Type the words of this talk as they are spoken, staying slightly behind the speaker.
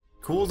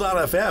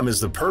Cool.fm is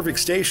the perfect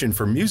station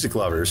for music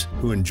lovers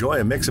who enjoy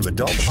a mix of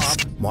adult pop,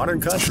 modern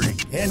country,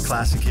 and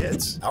classic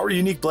hits. Our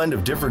unique blend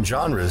of different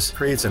genres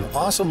creates an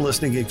awesome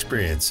listening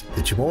experience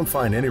that you won't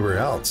find anywhere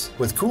else.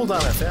 With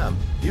Cool.fm,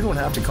 you don't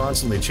have to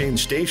constantly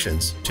change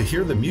stations to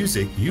hear the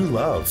music you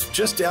love.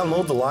 Just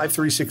download the Live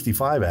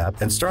 365 app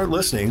and start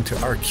listening to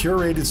our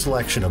curated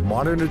selection of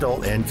modern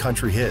adult and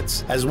country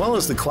hits, as well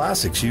as the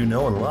classics you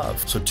know and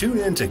love. So tune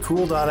in to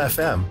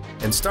Cool.fm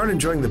and start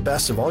enjoying the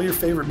best of all your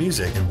favorite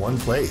music in one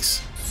place.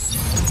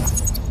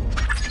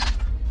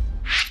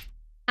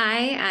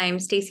 Hi, I'm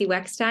Stacey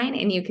Weckstein,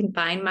 and you can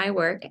find my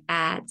work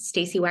at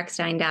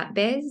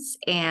staceyweckstein.biz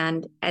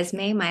and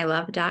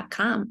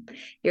esmemylove.com.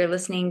 You're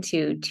listening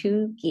to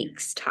Two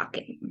Geeks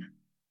Talking.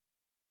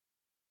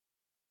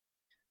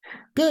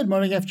 Good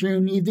morning,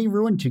 afternoon, evening,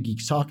 everyone. Two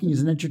Geeks Talking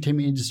is an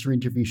entertainment industry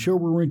interview show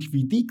where we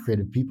interview the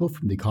creative people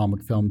from the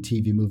comic, film,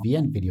 TV, movie,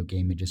 and video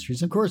game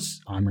industries. Of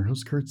course, I'm your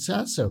host, Kurt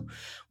Sasso.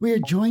 We are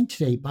joined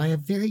today by a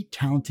very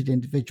talented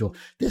individual.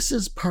 This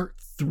is part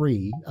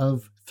 3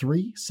 of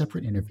 3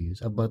 separate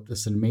interviews about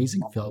this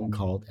amazing film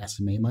called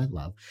Esme, My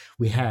Love.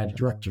 We had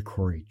director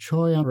Corey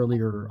Choi on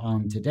earlier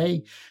on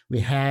today. We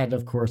had,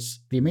 of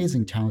course, the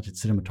amazing talented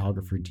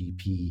cinematographer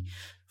DP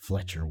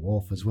Fletcher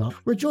Wolf as well.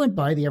 We're joined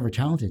by the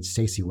ever-talented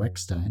Stacey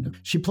Weckstein.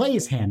 She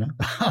plays Hannah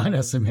on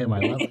Esme, My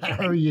Love.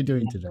 How are you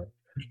doing today?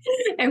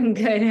 I'm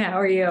good. How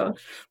are you?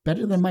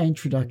 Better than my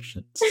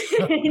introductions.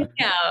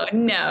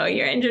 No,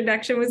 your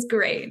introduction was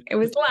great. It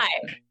was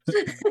live.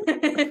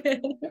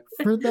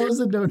 For those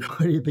that don't know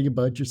anything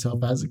about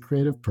yourself as a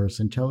creative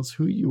person, tell us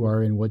who you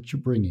are and what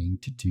you're bringing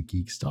to Two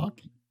Geeks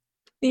Talking.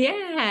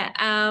 Yeah,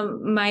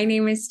 my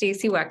name is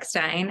Stacey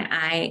Weckstein.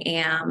 I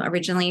am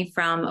originally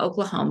from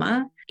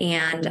Oklahoma,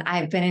 and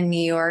I've been in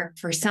New York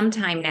for some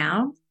time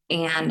now.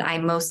 And I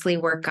mostly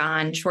work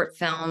on short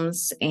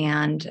films,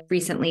 and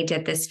recently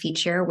did this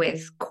feature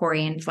with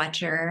Corey and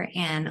Fletcher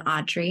and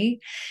Audrey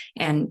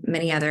and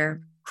many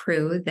other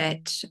crew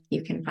that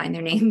you can find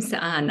their names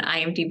on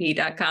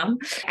imdb.com.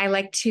 I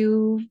like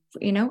to,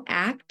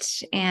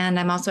 act, and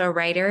I'm also a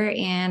writer,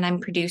 and I'm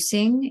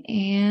producing.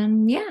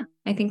 And yeah,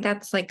 I think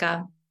that's like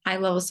a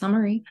high-level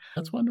summary.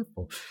 That's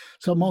wonderful.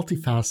 So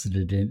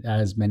multifaceted,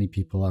 as many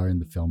people are in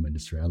the film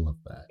industry. I love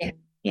that.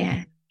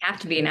 Yeah. Have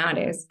to be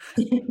nowadays.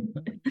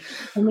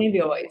 Or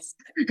maybe always.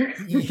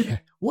 Yeah.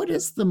 What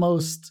is the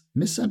most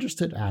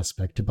misunderstood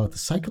aspect about the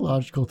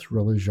psychological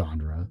thriller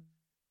genre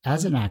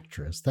as an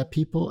actress that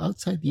people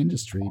outside the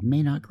industry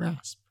may not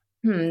grasp?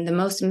 The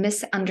most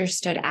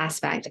misunderstood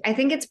aspect. I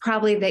think it's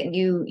probably that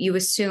you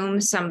assume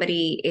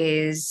somebody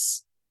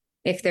is,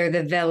 if they're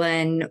the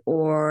villain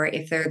or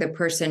if they're the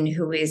person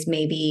who is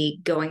maybe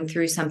going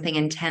through something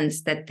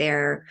intense, that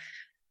they're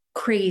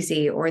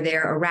crazy or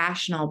they're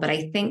irrational. But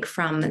I think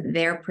from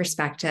their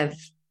perspective,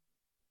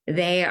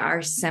 they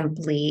are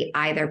simply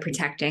either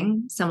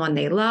protecting someone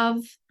they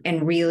love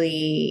and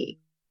really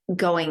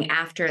going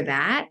after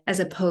that, as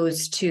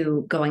opposed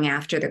to going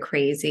after the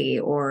crazy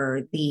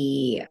or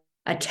the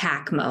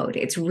attack mode.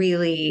 It's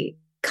really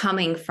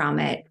coming from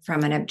it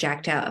from an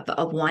objective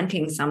of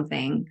wanting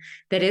something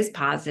that is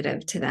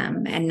positive to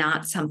them and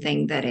not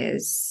something that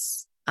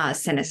is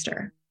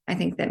sinister. I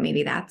think that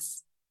maybe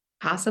that's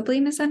possibly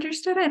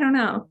misunderstood. I don't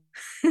know.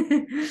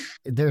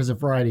 There's a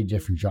variety of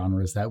different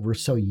genres that we're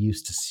so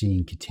used to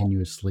seeing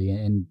continuously,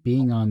 and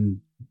being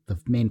on the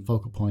main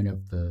focal point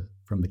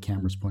from the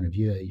camera's point of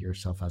view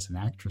yourself as an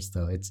actress,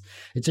 though, it's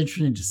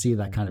interesting to see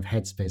that kind of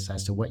headspace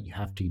as to what you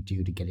have to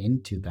do to get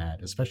into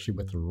that, especially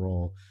with a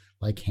role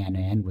like Hannah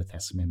and with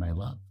Esme, My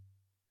Love.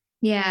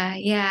 Yeah.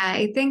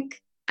 I think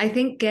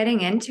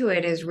getting into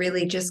it is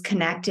really just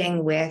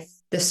connecting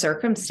with the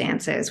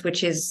circumstances,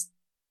 which is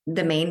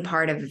the main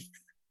part of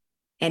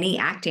any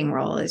acting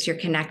role. Is you're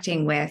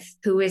connecting with,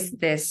 who is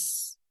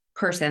this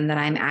person that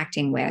I'm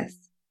acting with?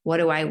 What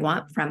do I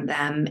want from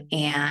them?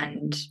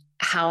 And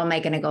how am I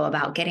going to go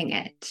about getting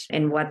it?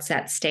 And what's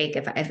at stake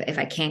if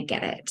I can't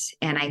get it?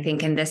 And I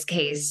think in this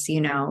case,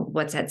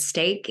 what's at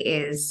stake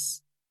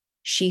is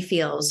she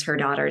feels her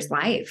daughter's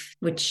life,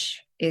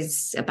 which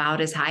is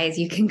about as high as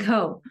you can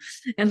go,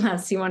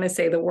 unless you want to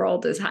say the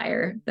world is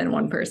higher than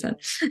one person.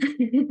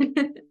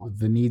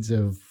 The needs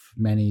of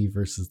many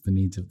versus the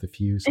needs of the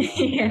few.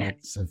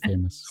 That's a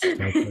famous Star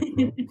Trek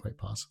quote, quite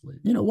possibly.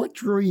 What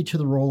drew you to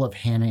the role of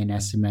Hannah in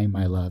Esme,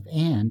 My Love,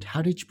 and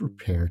how did you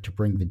prepare to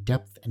bring the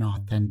depth and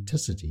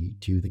authenticity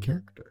to the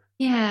character?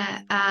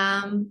 Yeah,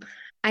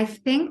 I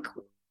think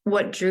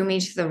what drew me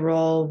to the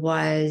role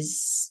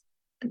was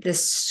the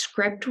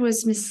script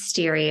was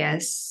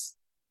mysterious.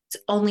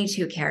 It's only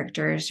 2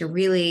 characters. You're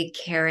really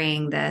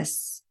carrying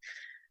this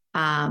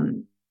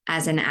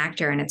as an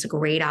actor, and it's a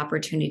great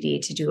opportunity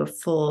to do a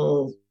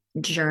full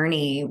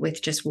journey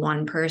with just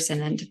one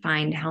person and to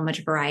find how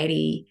much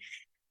variety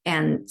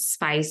and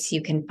spice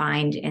you can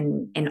find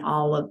in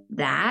all of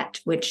that,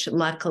 which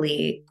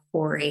luckily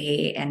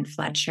Corey and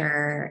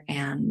Fletcher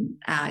and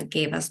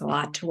gave us a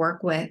lot to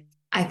work with.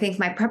 I think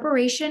my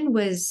preparation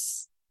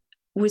was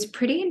was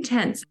pretty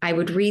intense. I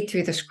would read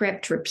through the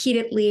script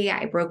repeatedly.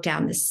 I broke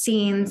down the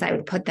scenes. I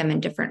would put them in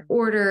different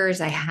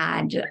orders. I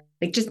had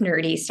like just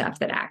nerdy stuff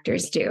that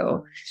actors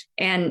do.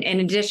 And in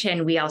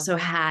addition, we also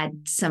had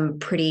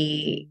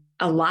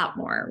a lot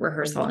more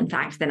rehearsal, in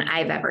fact, than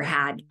I've ever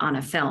had on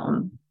a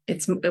film.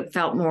 It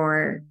felt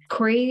more,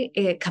 Corey,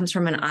 it comes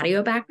from an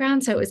audio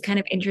background. So it was kind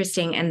of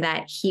interesting in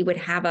that he would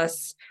have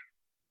us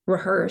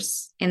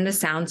rehearse in the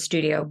sound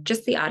studio,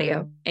 just the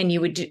audio, and you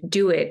would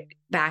do it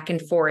back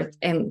and forth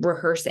and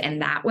rehearse in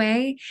that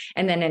way.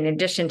 And then in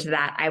addition to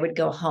that, I would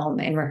go home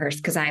and rehearse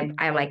because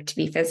I like to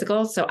be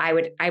physical. So I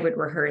would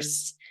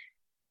rehearse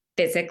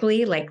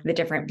physically, like the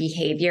different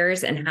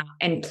behaviors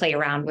and play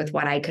around with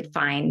what I could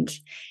find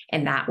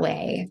in that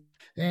way.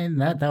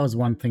 And that was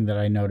one thing that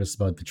I noticed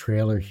about the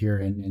trailer here,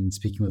 and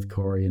speaking with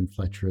Corey and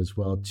Fletcher as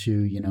well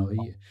too.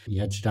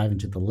 You had to dive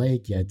into the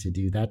lake, you had to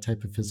do that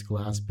type of physical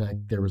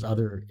aspect. There was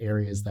other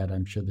areas that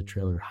I'm sure the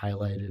trailer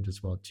highlighted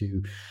as well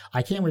too.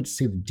 I can't wait to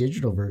see the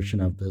digital version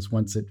of this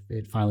once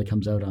it finally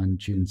comes out on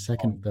June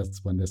 2nd.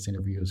 That's when this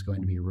interview is going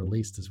to be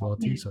released as well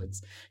too. So it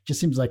just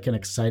seems like an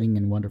exciting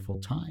and wonderful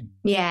time.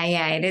 Yeah,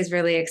 it is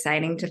really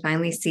exciting to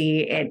finally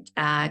see it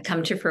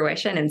come to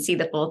fruition and see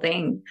the full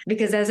thing.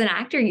 Because as an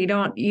actor, you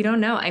don't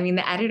know. I mean,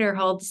 the editor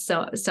holds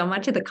so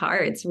much of the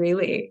cards,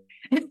 really.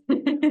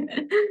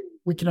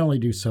 We can only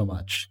do so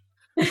much.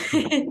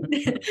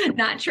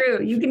 Not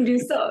true. You can do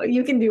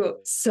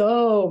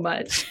so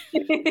much.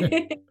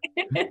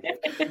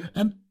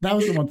 And that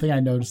was the one thing I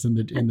noticed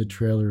in the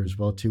trailer as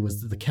well too,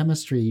 was the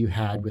chemistry you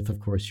had with, of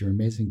course, your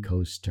amazing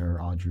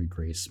co-star Audrey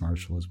Grace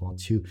Marshall as well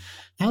too.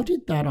 How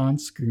did that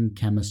on-screen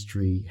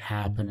chemistry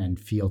happen and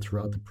feel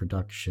throughout the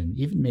production,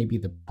 even maybe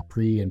the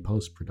pre and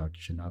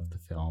post-production of the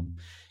film?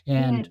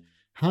 And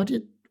how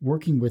did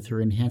working with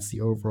her enhance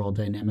the overall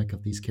dynamic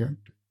of these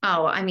characters?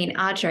 Oh, I mean,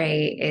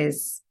 Audrey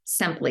is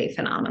simply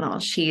phenomenal.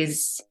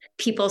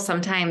 People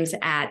sometimes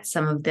at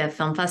some of the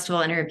film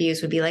festival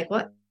interviews would be like,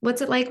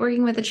 what's it like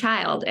working with a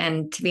child?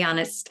 And to be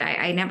honest,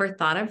 I never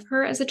thought of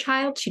her as a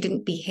child. She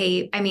didn't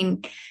behave. I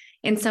mean,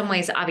 in some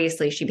ways,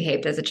 obviously she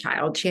behaved as a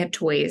child. She had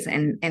toys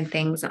and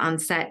things on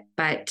set.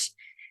 But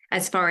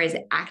as far as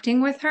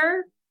acting with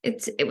her,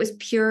 it was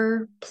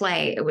pure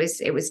play. It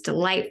was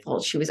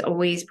delightful. She was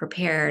always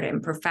prepared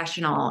and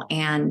professional.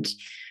 And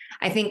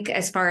I think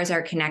as far as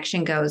our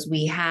connection goes,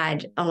 we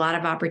had a lot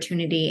of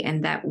opportunity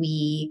in that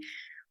we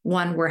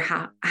were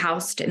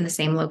housed in the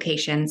same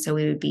location. So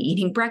we would be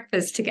eating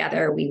breakfast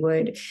together. We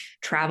would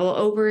travel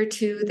over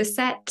to the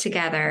set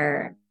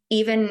together.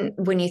 Even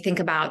when you think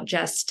about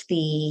just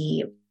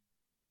the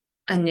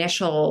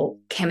initial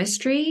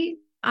chemistry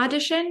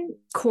audition,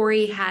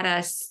 Corey had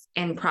us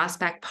in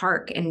Prospect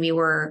Park and we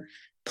were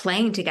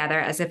playing together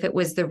as if it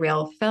was the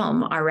real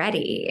film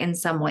already in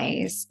some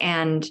ways.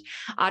 And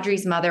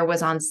Audrey's mother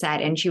was on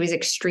set and she was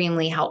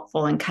extremely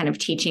helpful in kind of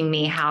teaching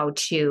me how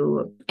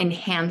to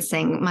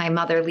enhancing my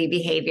motherly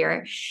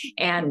behavior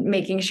and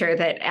making sure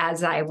that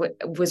as I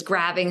was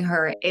grabbing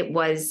her, it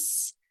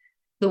was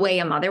the way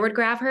a mother would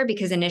grab her,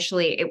 because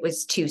initially it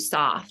was too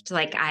soft.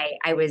 Like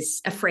I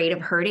was afraid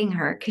of hurting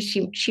her because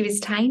she was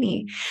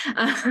tiny.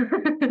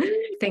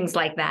 Things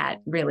like that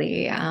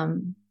really,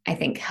 I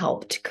think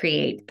helped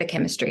create the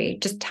chemistry,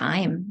 just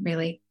time,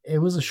 really. It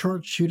was a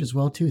short shoot as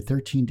well, too,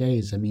 13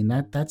 days. I mean,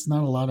 that's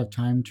not a lot of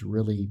time to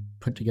really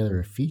put together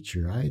a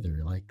feature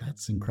either. Like,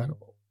 that's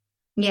incredible.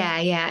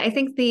 Yeah. I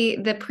think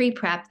the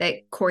pre-prep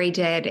that Corey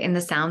did in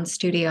the sound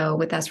studio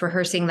with us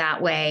rehearsing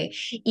that way,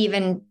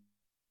 even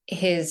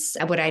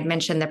what I'd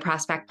mentioned, the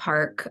Prospect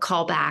Park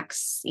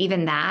callbacks,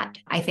 even that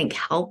I think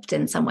helped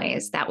in some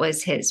ways. That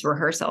was his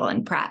rehearsal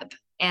and prep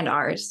and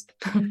ours.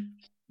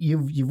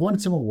 You've won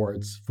some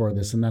awards for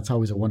this, and that's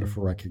always a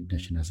wonderful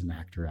recognition as an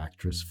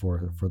actress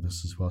for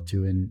this as well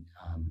too. And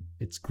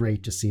it's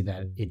great to see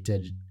that it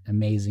did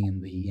amazing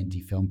in the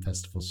Indie Film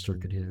Festival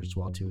circuit here as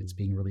well too. It's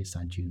being released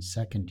on June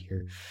 2nd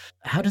here.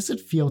 How does it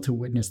feel to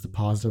witness the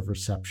positive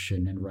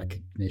reception and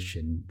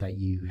recognition that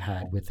you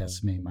had with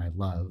Esme, My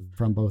Love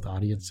from both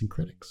audience and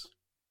critics?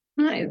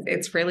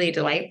 It's really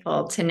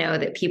delightful to know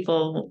that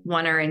people,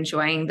 one, are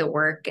enjoying the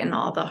work and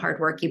all the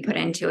hard work you put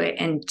into it,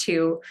 and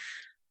two,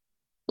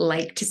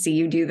 like to see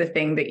you do the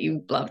thing that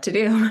you love to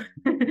do.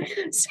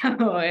 So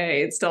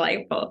it's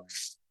delightful.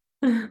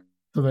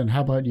 So then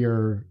how about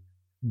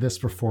this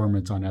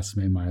performance on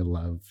Esme, My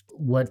Love?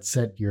 What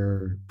set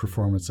your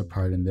performance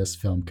apart in this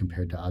film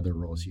compared to other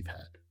roles you've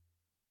had?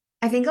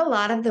 I think a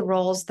lot of the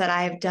roles that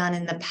I've done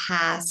in the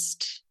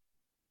past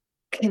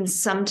can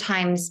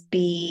sometimes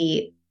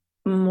be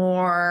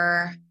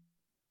more,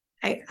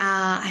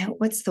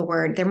 what's the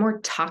word? They're more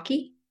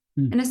talky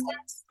in a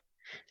sense,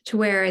 to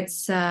where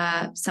it's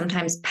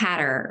sometimes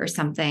patter or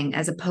something,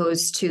 as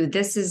opposed to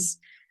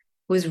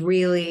was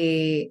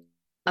really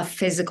a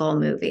physical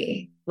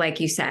movie. Like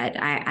you said,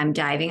 I'm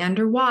diving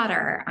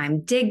underwater,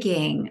 I'm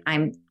digging,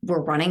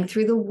 we're running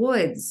through the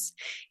woods,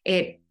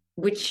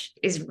 which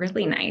is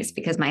really nice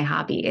because my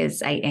hobby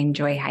is I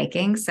enjoy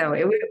hiking. So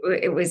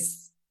it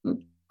was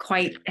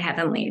quite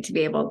heavenly to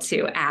be able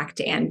to act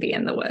and be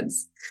in the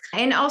woods.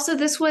 And also,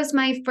 this was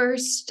my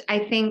first, I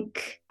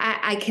think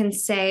I can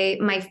say,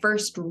 my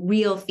first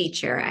real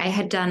feature. I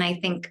had done, I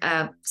think,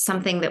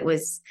 something that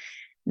was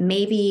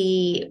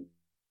maybe,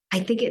 I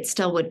think it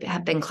still would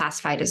have been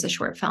classified as a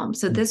short film.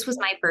 So this was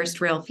my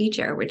first real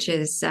feature, which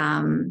is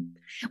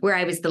where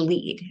I was the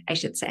lead, I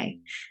should say.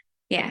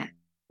 Yeah.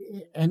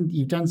 And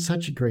you've done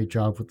such a great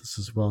job with this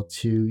as well,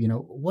 too.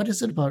 What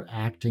is it about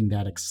acting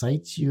that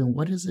excites you, and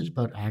what is it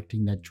about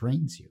acting that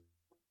drains you?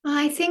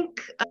 I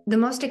think the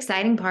most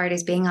exciting part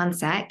is being on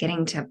set,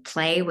 getting to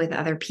play with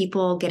other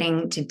people,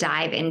 getting to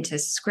dive into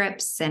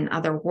scripts and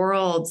other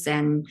worlds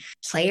and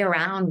play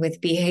around with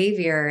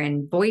behavior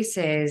and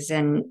voices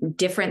and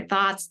different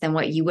thoughts than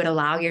what you would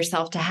allow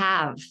yourself to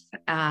have.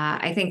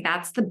 I think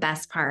that's the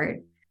best part.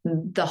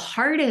 The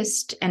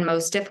hardest and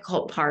most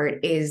difficult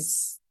part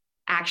is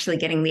actually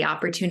getting the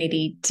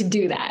opportunity to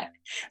do that.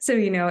 So,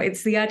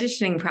 it's the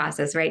auditioning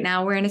process. Right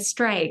now we're in a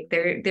strike.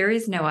 There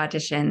is no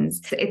auditions.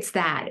 It's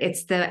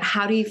the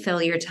how do you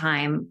fill your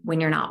time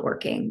when you're not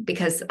working?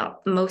 Because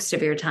most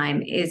of your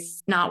time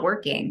is not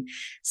working.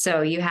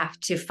 So you have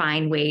to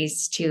find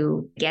ways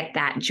to get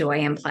that joy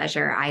and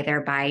pleasure, either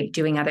by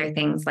doing other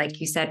things,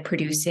 like you said,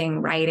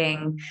 producing,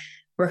 writing,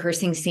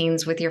 rehearsing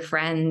scenes with your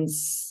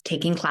friends,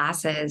 taking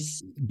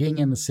classes. Being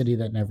in the city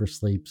that never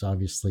sleeps,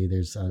 obviously,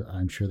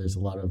 I'm sure there's a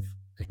lot of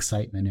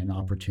excitement and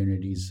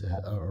opportunities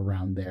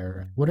around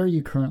there. What are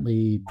you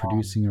currently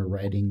producing or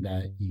writing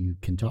that you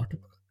can talk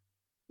about?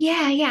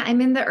 Yeah.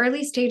 I'm in the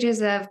early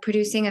stages of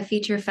producing a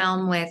feature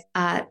film with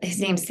his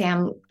name's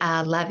Sam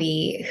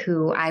Levy,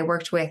 who I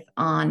worked with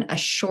on a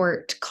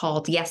short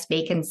called Yes,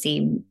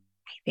 Vacancy.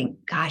 I think,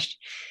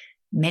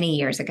 many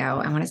years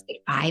ago. I want to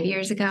say 5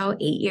 years ago,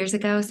 8 years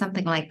ago,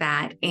 something like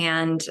that.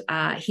 And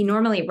he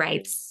normally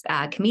writes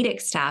comedic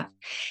stuff.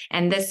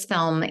 And this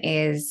film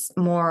is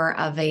more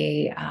of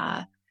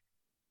a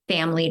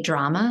family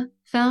drama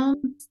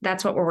film.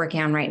 That's what we're working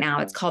on right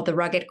now. It's called The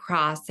Rugged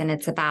Cross, and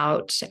it's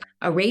about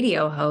a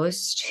radio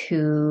host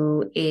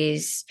who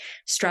is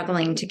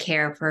struggling to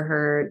care for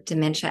her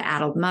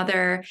dementia-addled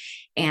mother,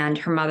 and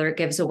her mother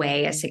gives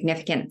away a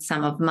significant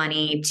sum of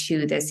money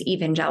to this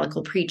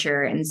evangelical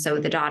preacher. And so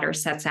the daughter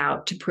sets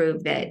out to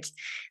prove that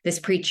this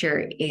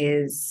preacher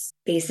is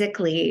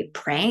basically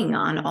preying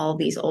on all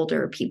these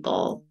older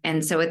people.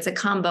 And so it's a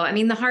combo. I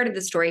mean, the heart of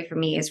the story for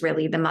me is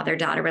really the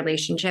mother-daughter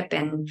relationship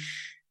and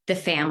the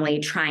family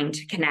trying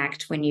to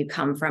connect when you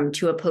come from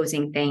two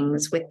opposing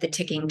things with the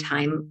ticking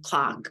time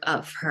clock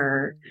of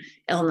her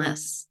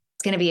illness.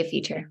 It's going to be a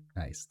feature.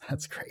 Nice.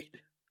 That's great.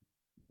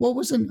 What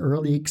was an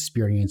early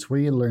experience where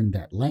you learned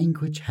that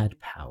language had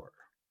power?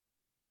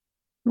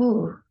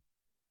 Ooh,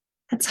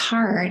 that's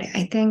hard.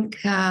 I think,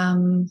 I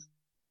don't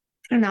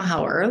know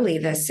how early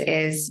this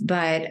is,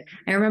 but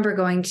I remember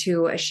going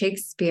to a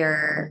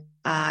Shakespeare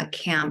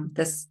camp.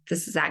 This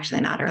is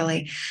actually not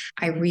early.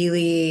 I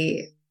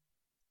really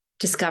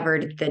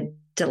discovered the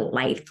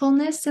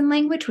delightfulness in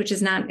language, which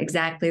is not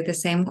exactly the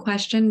same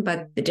question,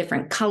 but the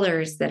different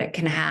colors that it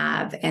can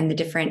have and the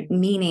different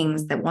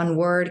meanings that one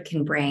word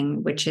can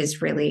bring, which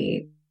is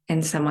really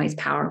in some ways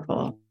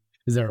powerful.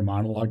 Is there a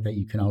monologue that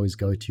you can always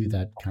go to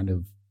that kind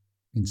of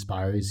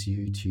inspires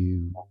you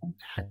to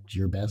act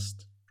your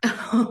best?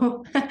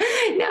 Oh,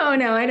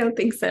 no, I don't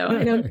think so.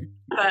 I don't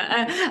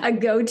a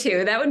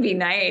go-to. That would be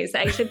nice.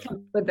 I should come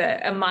up with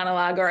a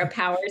monologue or a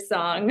power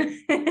song.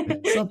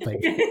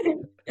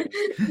 Something.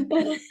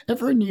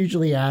 Everyone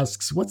usually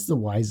asks, what's the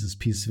wisest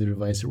piece of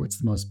advice or what's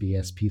the most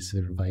BS piece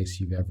of advice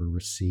you've ever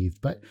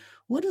received? But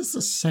what is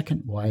the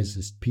second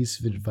wisest piece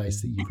of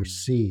advice that you've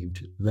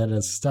received that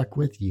has stuck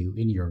with you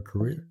in your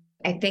career?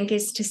 I think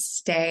is to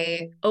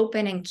stay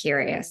open and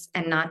curious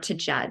and not to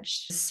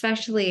judge,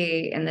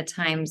 especially in the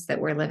times that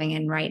we're living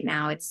in right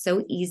now. It's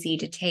so easy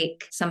to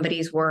take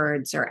somebody's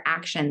words or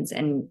actions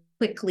and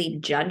quickly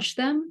judge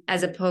them,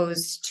 as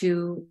opposed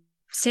to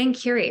staying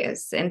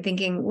curious and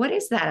thinking, what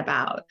is that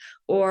about?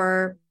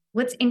 Or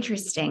what's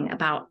interesting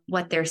about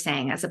what they're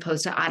saying, as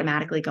opposed to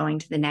automatically going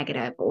to the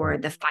negative or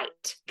the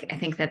fight. I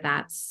think that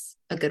that's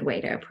a good way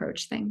to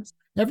approach things.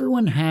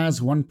 Everyone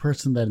has one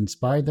person that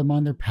inspired them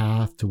on their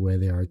path to where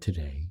they are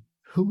today.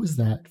 Who was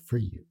that for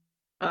you?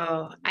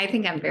 Oh, I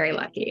think I'm very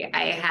lucky.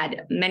 I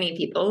had many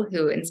people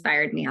who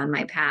inspired me on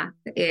my path.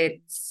 I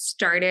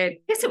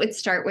guess it would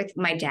start with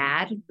my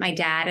dad. My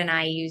dad and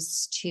he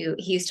used to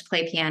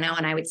play piano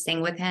and I would sing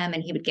with him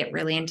and he would get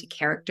really into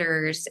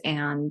characters.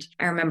 And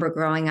I remember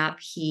growing up,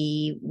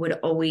 he would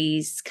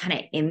always kind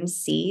of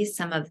MC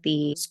some of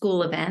the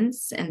school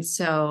events. And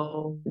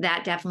so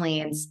that definitely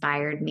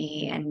inspired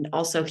me. And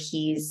also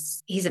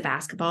he's a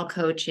basketball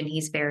coach and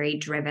he's very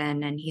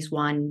driven and he's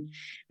won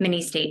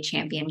many state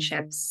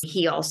championships.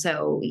 He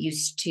also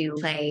used to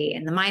play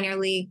in the minor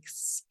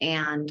leagues,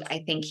 and I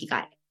think he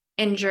got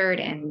injured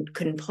and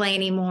couldn't play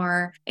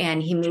anymore,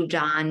 and he moved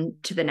on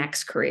to the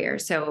next career.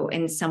 So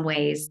in some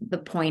ways, the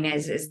point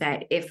is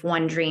that if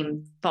one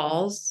dream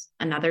falls,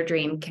 another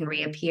dream can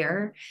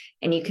reappear,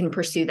 and you can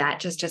pursue that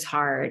just as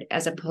hard,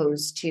 as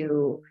opposed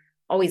to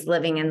always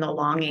living in the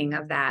longing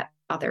of that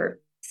other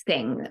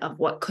thing of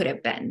what could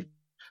have been.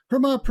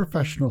 From a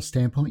professional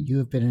standpoint, you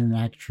have been an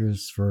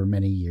actress for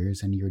many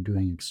years and you're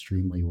doing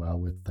extremely well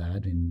with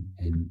that.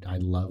 And I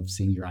love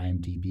seeing your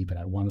IMDb, but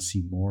I want to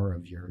see more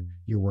of your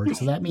work.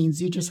 So that means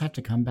you just have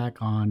to come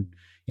back on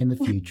in the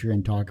future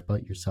and talk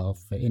about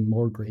yourself in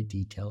more great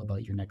detail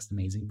about your next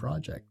amazing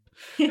project.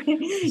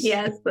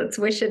 Yes, let's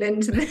wish it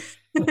into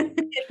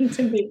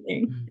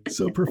being.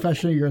 So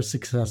professionally, you're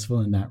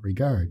successful in that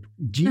regard.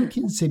 Do you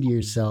consider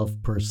yourself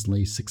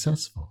personally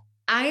successful?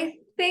 I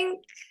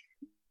think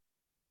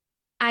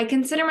I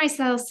consider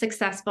myself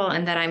successful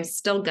in that I'm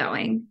still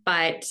going,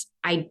 but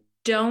I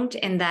don't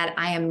in that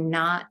I am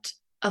not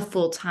a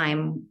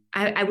full-time.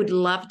 I would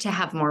love to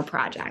have more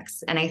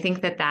projects. And I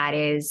think that that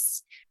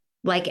is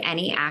like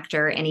any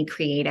actor, any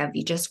creative,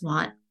 you just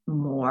want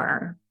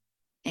more.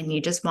 And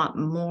you just want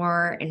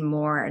more and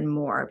more and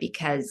more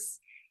because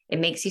it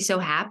makes you so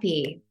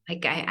happy.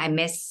 Like I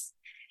miss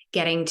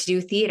getting to do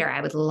theater.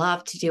 I would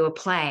love to do a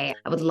play.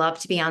 I would love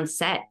to be on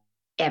set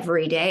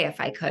every day if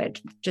I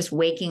could. Just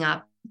waking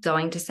up,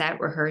 going to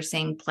set,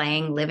 rehearsing,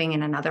 playing, living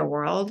in another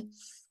world.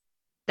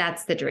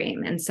 That's the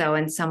dream. And so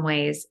in some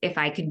ways, if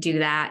I could do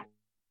that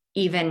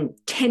even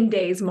 10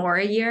 days more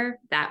a year,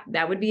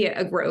 that would be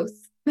a growth,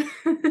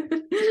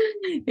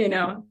 you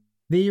know?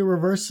 The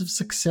reverse of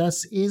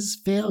success is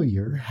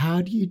failure.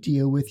 How do you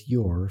deal with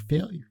your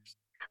failures?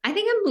 I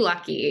think I'm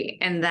lucky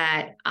in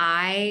that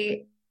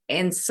I,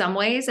 in some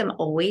ways, am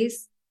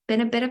always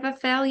been a bit of a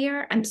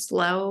failure. I'm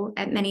slow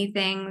at many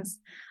things.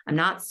 I'm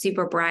not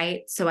super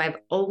bright. So I've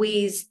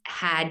always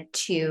had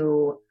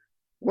to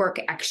work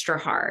extra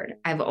hard.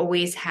 I've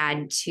always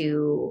had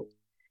to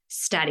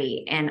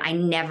study, and I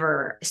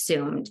never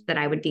assumed that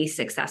I would be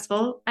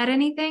successful at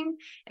anything.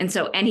 And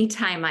so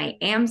anytime I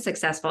am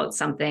successful at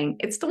something,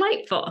 it's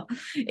delightful.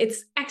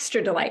 It's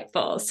extra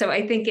delightful. So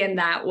I think in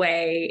that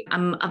way,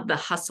 I'm of the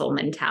hustle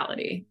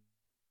mentality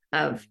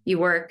of you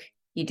work,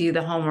 you do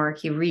the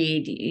homework, you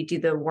read, you do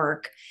the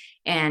work,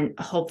 and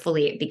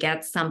hopefully it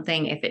begets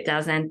something. If it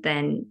doesn't,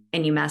 then,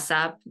 and you mess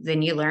up,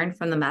 then you learn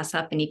from the mess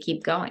up and you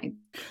keep going.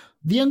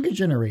 The younger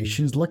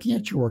generation is looking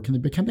at your work and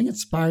they're becoming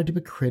inspired to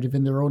be creative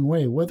in their own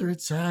way, whether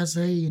it's as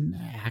an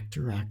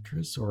actor,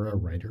 actress, or a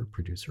writer,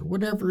 producer,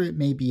 whatever it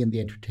may be in the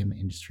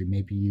entertainment industry.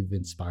 Maybe you've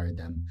inspired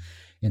them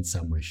in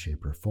some way,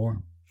 shape, or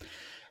form.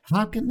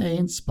 How can they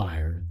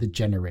inspire the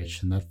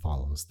generation that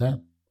follows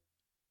them?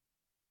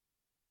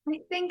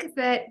 I think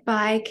that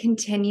by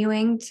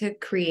continuing to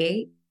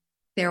create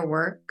their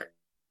work,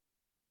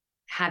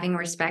 having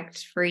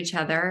respect for each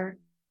other,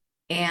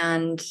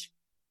 and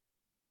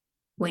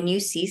when you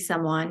see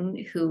someone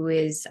who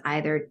is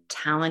either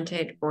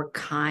talented or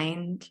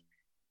kind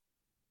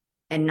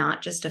and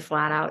not just a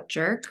flat out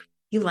jerk,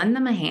 you lend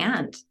them a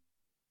hand.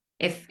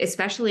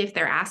 Especially if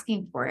they're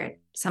asking for it.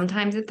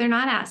 Sometimes if they're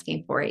not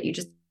asking for it, you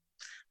just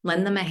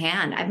lend them a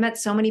hand. I've met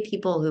so many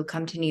people who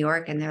come to New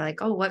York and they're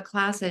like, oh, what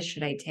classes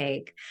should I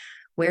take?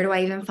 Where do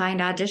I even find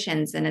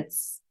auditions? And it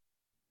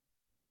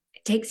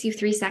takes you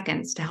 3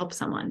 seconds to help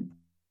someone.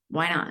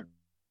 Why not?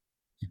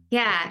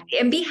 Yeah.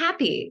 And be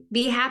happy.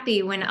 Be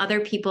happy when other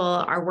people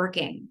are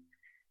working,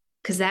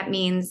 because that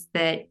means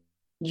that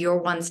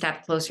you're one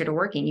step closer to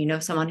working. You know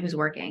someone who's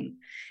working.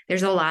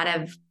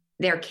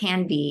 There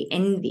can be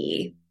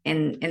envy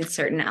in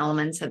certain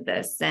elements of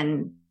this.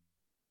 And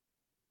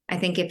I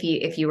think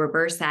if you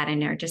reverse that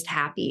and are just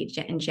happy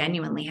and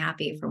genuinely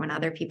happy for when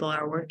other people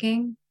are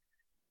working,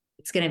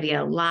 it's going to be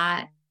a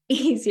lot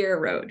easier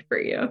road for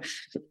you.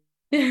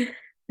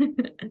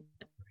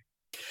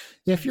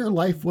 If your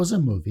life was a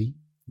movie,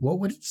 what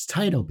would its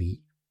title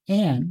be?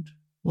 And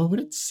what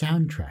would its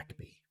soundtrack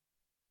be?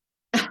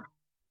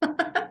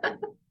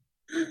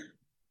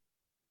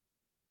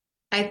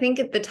 I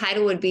think the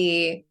title would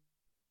be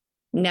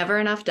Never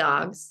Enough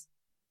Dogs.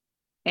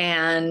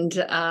 And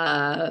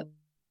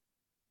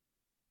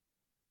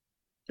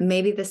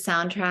maybe the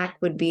soundtrack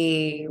would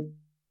be,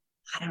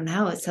 I don't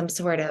know, some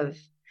sort of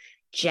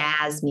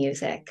jazz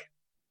music.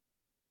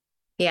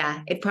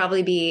 Yeah, it'd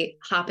probably be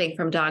hopping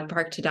from dog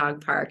park to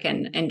dog park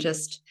and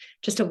just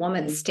a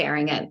woman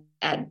staring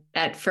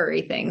at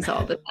furry things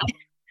all the time.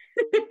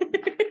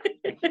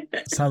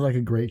 Sounds like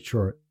a great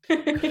short.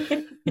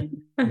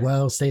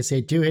 Well, Stacey, I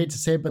do hate to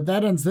say it, but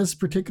that ends this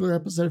particular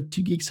episode of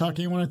Two Geeks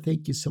Talking. I want to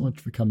thank you so much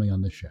for coming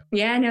on the show.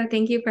 Yeah, no,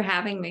 thank you for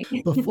having me.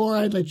 Before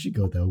I let you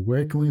go, though,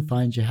 where can we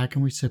find you? How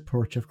can we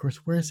support you? Of course,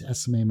 where's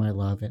Esme, my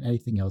love, and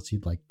anything else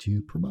you'd like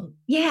to promote?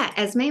 Yeah,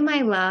 Esme,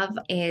 my love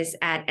is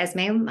at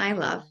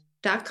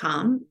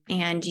esmemylove.com,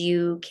 and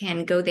you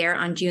can go there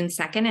on June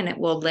 2nd and it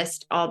will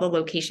list all the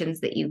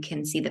locations that you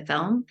can see the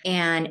film,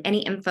 and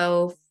any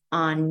info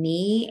on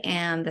me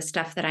and the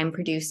stuff that I'm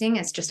producing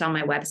is just on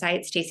my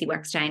website,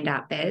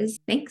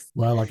 staceyweckstein.biz. Thanks.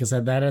 Well, like I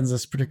said, that ends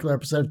this particular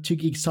episode of Two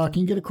Geeks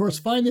Talking. You can, of course,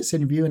 find this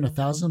interview and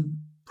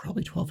 1,000,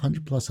 probably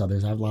 1,200 plus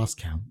others, I've lost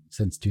count,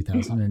 since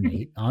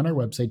 2008 on our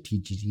website,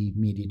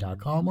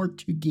 tgtmedia.com or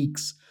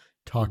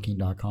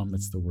twogeekstalking.com.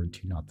 That's the word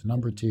two, not the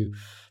number two.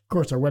 Of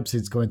course, our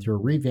website's going through a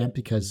revamp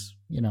because,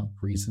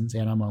 reasons,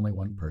 and I'm only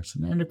one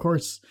person. And of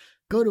course,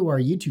 go to our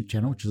YouTube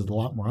channel, which is a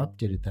lot more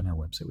updated than our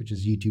website, which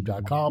is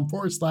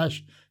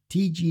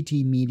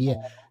youtube.com/TGT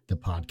Media. The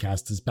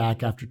podcast is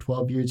back after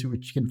 12 years,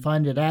 which you can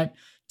find it at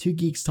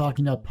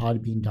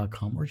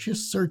twogeekstalking.podbean.com, or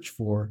just search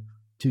for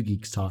Two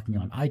Geeks Talking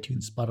on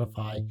iTunes,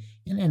 Spotify,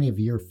 and any of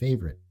your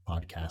favorite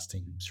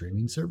podcasting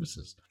streaming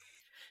services.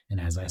 And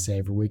as I say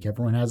every week,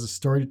 everyone has a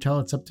story to tell.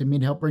 It's up to me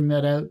to help bring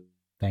that out.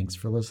 Thanks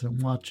for listening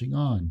and watching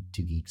on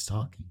Two Geeks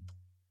Talking.